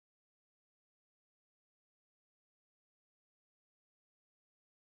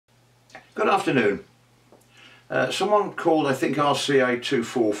Good afternoon. Someone called, I think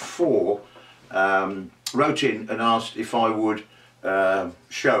RCA244, wrote in and asked if I would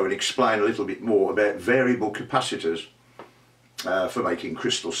show and explain a little bit more about variable capacitors for making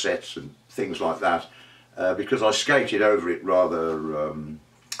crystal sets and things like that, because I skated over it rather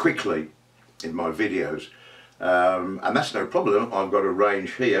quickly in my videos, and that's no problem. I've got a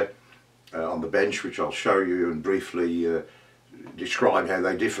range here on the bench which I'll show you and briefly describe how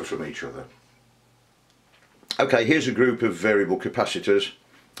they differ from each other. Okay, here's a group of variable capacitors.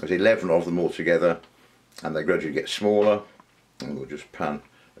 There's 11 of them altogether, and they gradually get smaller, and we'll just pan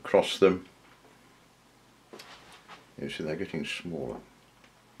across them. You see they're getting smaller,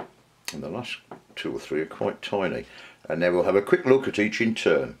 and the last two or three are quite tiny. And now we'll have a quick look at each in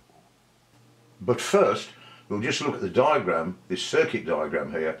turn. But first we'll just look at the diagram, this circuit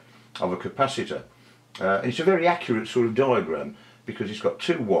diagram here, of a capacitor. It's a very accurate sort of diagram because it's got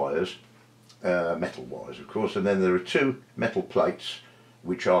two wires, metal wires of course, and then there are two metal plates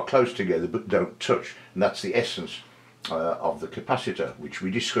which are close together but don't touch, and that's the essence of the capacitor, which we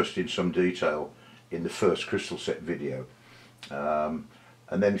discussed in some detail in the first crystal set video. And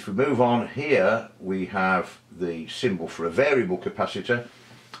then if we move on, here we have the symbol for a variable capacitor,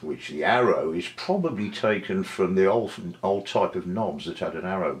 which the arrow is probably taken from the old type of knobs that had an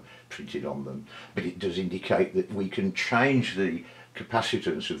arrow printed on them, but it does indicate that we can change the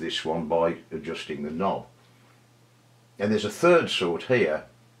capacitance of this one by adjusting the knob. And there's a third sort here,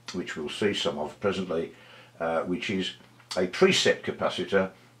 which we'll see some of presently, which is a preset capacitor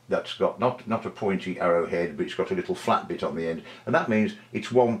that's got not a pointy arrowhead, but it's got a little flat bit on the end, and that means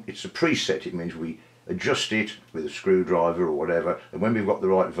it's a preset. It means we adjust it with a screwdriver or whatever, and when we've got the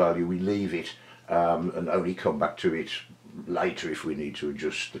right value we leave it and only come back to it later if we need to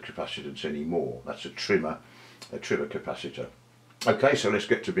adjust the capacitance anymore. That's a trimmer capacitor. Okay, so let's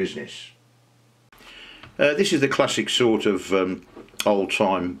get to business. This is the classic sort of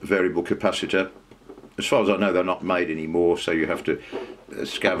old-time variable capacitor. As far as I know, they're not made anymore, so you have to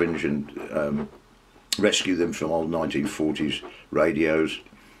scavenge and rescue them from old 1940s radios.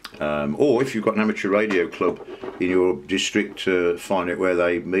 Or if you've got an amateur radio club in your district, find out where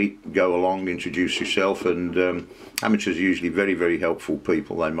they meet, go along, introduce yourself, and amateurs are usually very, very helpful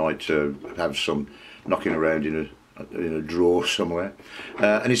people. They might have some knocking around in a drawer somewhere.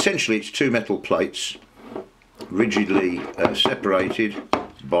 And essentially it's two metal plates rigidly separated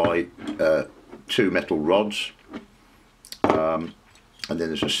by two metal rods, and then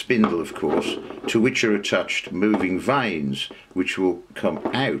there's a spindle, of course, to which are attached moving vanes which will come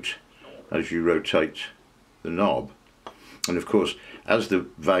out as you rotate the knob. And of course, as the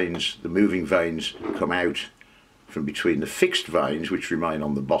moving vanes come out from between the fixed vanes, which remain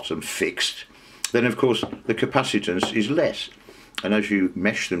on the bottom fixed, then of course the capacitance is less, and as you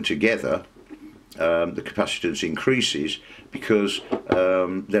mesh them together the capacitance increases because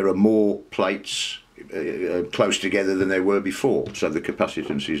there are more plates close together than there were before, so the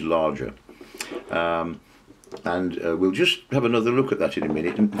capacitance is larger. And we'll just have another look at that in a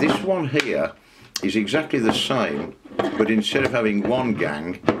minute. And this one here is exactly the same, but instead of having one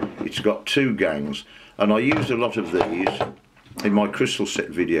gang, it's got two gangs. And I used a lot of these in my crystal set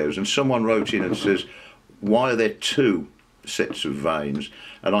videos, and someone wrote in and says, why are there two sets of vanes?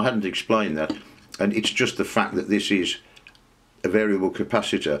 And I hadn't explained that, and it's just the fact that this is a variable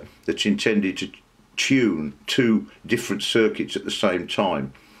capacitor that's intended to tune two different circuits at the same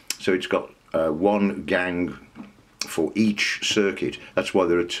time. So it's got one gang for each circuit. That's why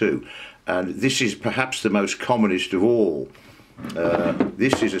there are two. And this is perhaps the most commonest of all.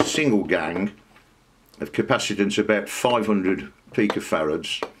 This is a single gang of capacitance about 500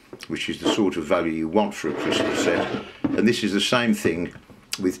 picofarads, which is the sort of value you want for a crystal set. And this is the same thing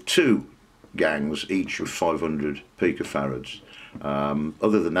with two gangs, each of 500 picofarads.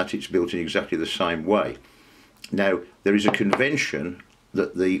 Other than that, it's built in exactly the same way. Now, there is a convention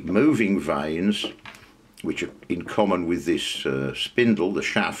that the moving vanes, which are in common with this spindle, the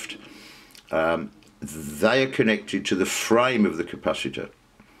shaft, they are connected to the frame of the capacitor,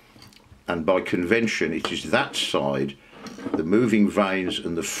 and by convention it is that side, the moving vanes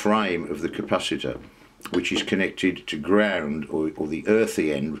and the frame of the capacitor, which is connected to ground, or the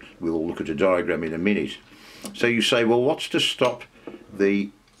earthy end. We'll look at a diagram in a minute. So you say, well, what's to stop the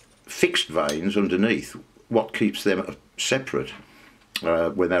fixed vanes underneath? What keeps them separate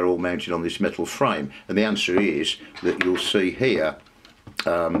when they're all mounted on this metal frame? And the answer is that you'll see here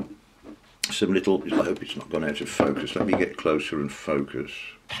some little, I hope it's not gone out of focus, let me get closer and focus,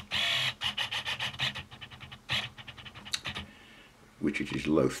 which it is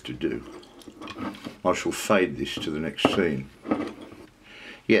loath to do. I shall fade this to the next scene.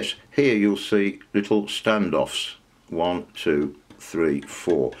 Yes, here you'll see little standoffs, 1, 2, 3,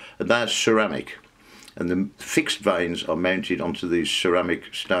 4, and that's ceramic, and the fixed vanes are mounted onto these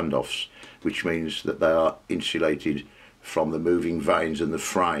ceramic standoffs, which means that they are insulated from the moving vanes and the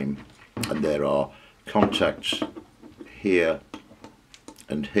frame, and there are contacts here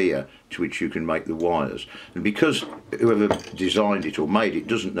and here to which you can make the wires. And because whoever designed it or made it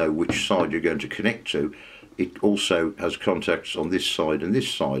doesn't know which side you're going to connect to, it also has contacts on this side and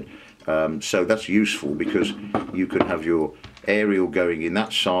this side. So that's useful because you can have your aerial going in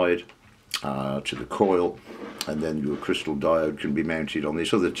that side to the coil, and then your crystal diode can be mounted on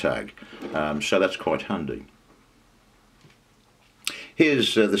this other tag. So that's quite handy.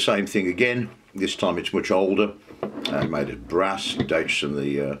 Here's the same thing again. This time it's much older, made of brass. It dates from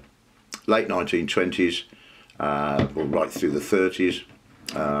the late 1920s, or right through the 30s.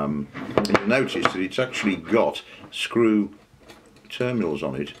 And you'll notice that it's actually got screw terminals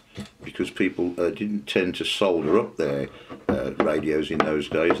on it, because people didn't tend to solder up their radios in those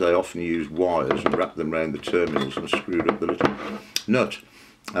days. They often used wires and wrapped them around the terminals and screwed up the little nut.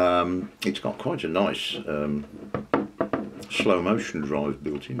 It's got quite a nice slow motion drive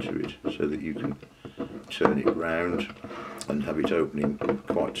built into it, so that you can turn it round and have it opening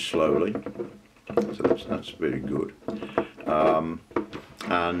quite slowly. So that's very good.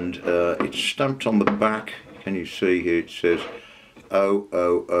 And it's stamped on the back. Can you see here? It says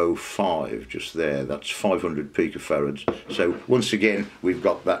 0005 just there. That's 500 picofarads. So once again, we've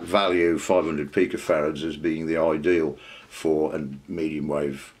got that value, 500 picofarads, as being the ideal for a medium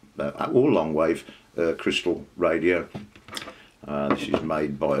wave or long wave crystal radio. This is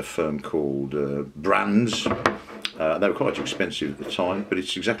made by a firm called Brands. They were quite expensive at the time, but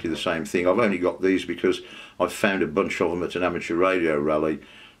it's exactly the same thing. I've only got these because I found a bunch of them at an amateur radio rally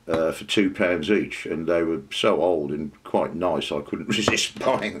for £2 each, and they were so old and quite nice I couldn't resist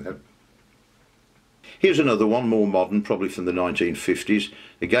buying them. Here's another one, more modern, probably from the 1950s.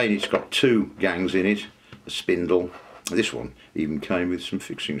 Again, it's got 2 gangs in it, a spindle. This one even came with some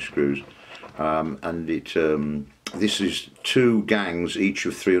fixing screws, and this is 2 gangs, each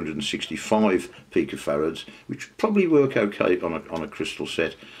of 365 picofarads, which probably work okay on a crystal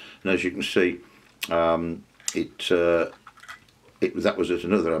set. And as you can see, that was at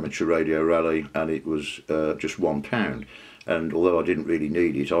another amateur radio rally, and it was just £1. And although I didn't really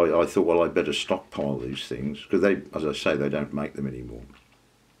need it, I thought, well, I'd better stockpile these things, because they, as I say, they don't make them anymore.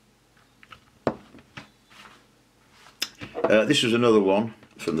 This is another one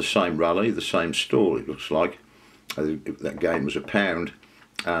from the same rally, the same stall, it looks like. That game was £1,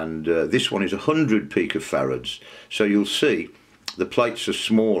 and this one is 100 picofarads. So you'll see the plates are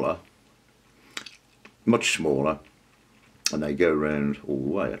smaller, much smaller, and they go around all the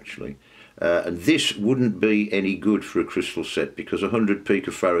way actually. And this wouldn't be any good for a crystal set, because 100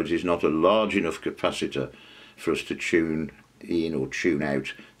 picofarads is not a large enough capacitor for us to tune in or tune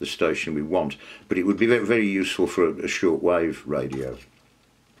out the station we want, but it would be very, very useful for a short wave radio.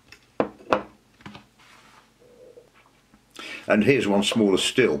 And here's one smaller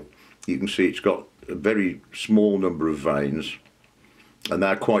still. You can see it's got a very small number of vanes, and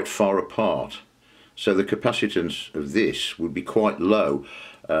they're quite far apart. So the capacitance of this would be quite low,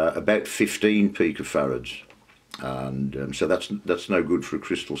 about 15 picofarads. And so that's no good for a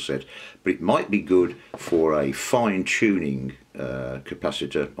crystal set, but it might be good for a fine tuning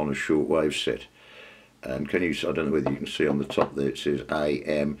capacitor on a short wave set. And can you, I don't know whether you can see on the top there, it says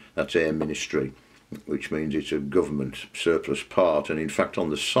AM, that's Air Ministry, which means it's a government surplus part, and in fact on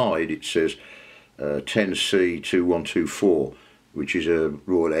the side it says 10C2124, which is a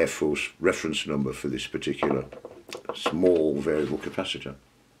Royal Air Force reference number for this particular small variable capacitor.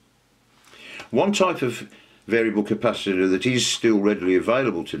 One type of variable capacitor that is still readily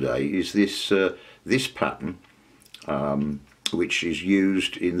available today is this this pattern, which is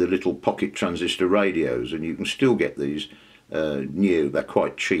used in the little pocket transistor radios, and you can still get these new. They're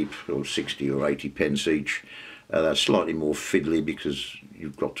quite cheap, or 60 or 80 pence each. They're slightly more fiddly because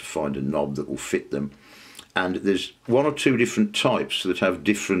you've got to find a knob that will fit them, and there's 1 or 2 different types that have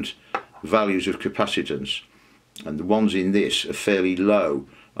different values of capacitance, and the ones in this are fairly low.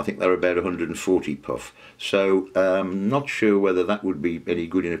 I think they're about 140 puff, so not sure whether that would be any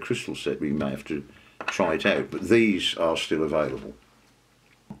good in a crystal set. We may have to try it out, but these are still available.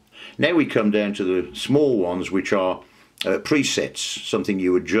 Now we come down to the small ones, which are presets, something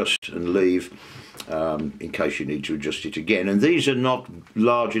you adjust and leave in case you need to adjust it again, and these are not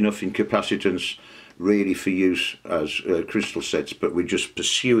large enough in capacitance really for use as crystal sets, but we're just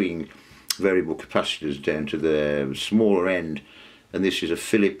pursuing variable capacitors down to their smaller end. And this is a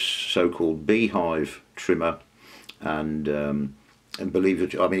Philips so-called Beehive Trimmer, and And believe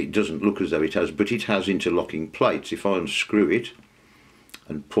it, I mean, it doesn't look as though it has, but it has interlocking plates. If I unscrew it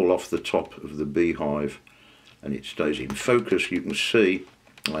and pull off the top of the Beehive and it stays in focus, you can see,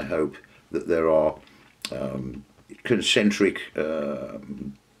 I hope, that there are concentrics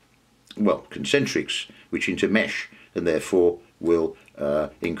which intermesh and therefore will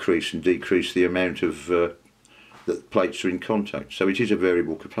increase and decrease the amount of that plates are in contact. So it is a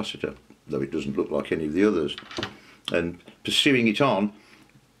variable capacitor, though it doesn't look like any of the others. And pursuing it on,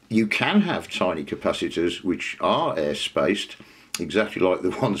 you can have tiny capacitors which are air-spaced, exactly like the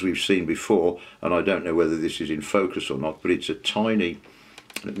ones we've seen before, and I don't know whether this is in focus or not, but it's a tiny,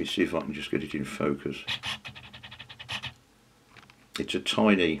 let me see if I can just get it in focus. It's a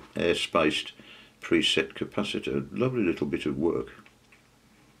tiny air-spaced preset capacitor, lovely little bit of work.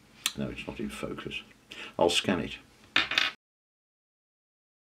 No, it's not in focus. I'll scan it.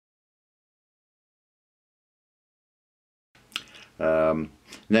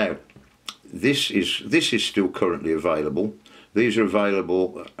 Now, this is still currently available. These are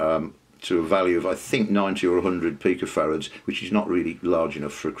available to a value of, I think, 90 or 100 picofarads, which is not really large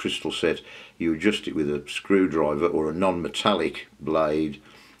enough for a crystal set. You adjust it with a screwdriver or a non-metallic blade,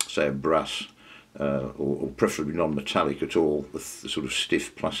 say a brass, or preferably non-metallic at all, the sort of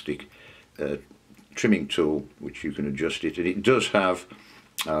stiff plastic trimming tool, which you can adjust it. And it does have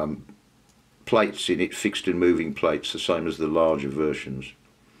plates in it, fixed and moving plates, the same as the larger versions.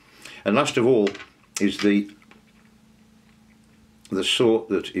 And last of all is the sort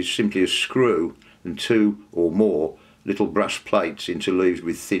that is simply a screw and two or more little brass plates interleaved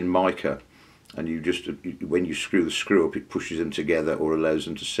with thin mica, and you just, when you screw the screw up, it pushes them together or allows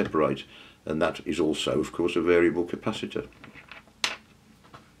them to separate, and that is also, of course, a variable capacitor.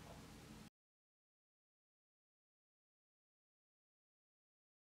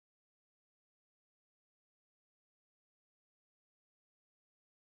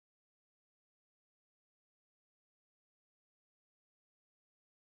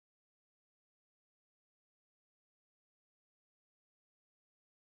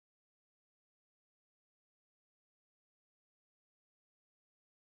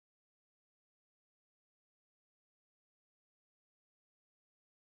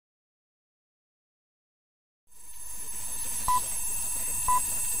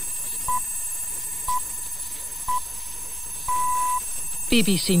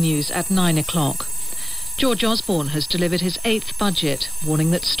 BBC News at 9 o'clock. George Osborne has delivered his 8th budget,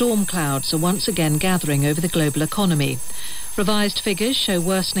 warning that storm clouds are once again gathering over the global economy. Revised figures show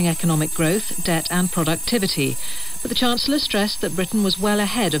worsening economic growth, debt and productivity, but the Chancellor stressed that Britain was well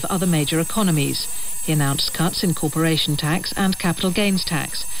ahead of other major economies. He announced cuts in corporation tax and capital gains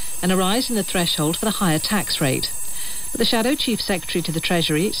tax, and a rise in the threshold for the higher tax rate. But the Shadow Chief Secretary to the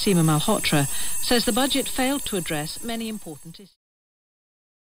Treasury, Seema Malhotra, says the budget failed to address many important issues.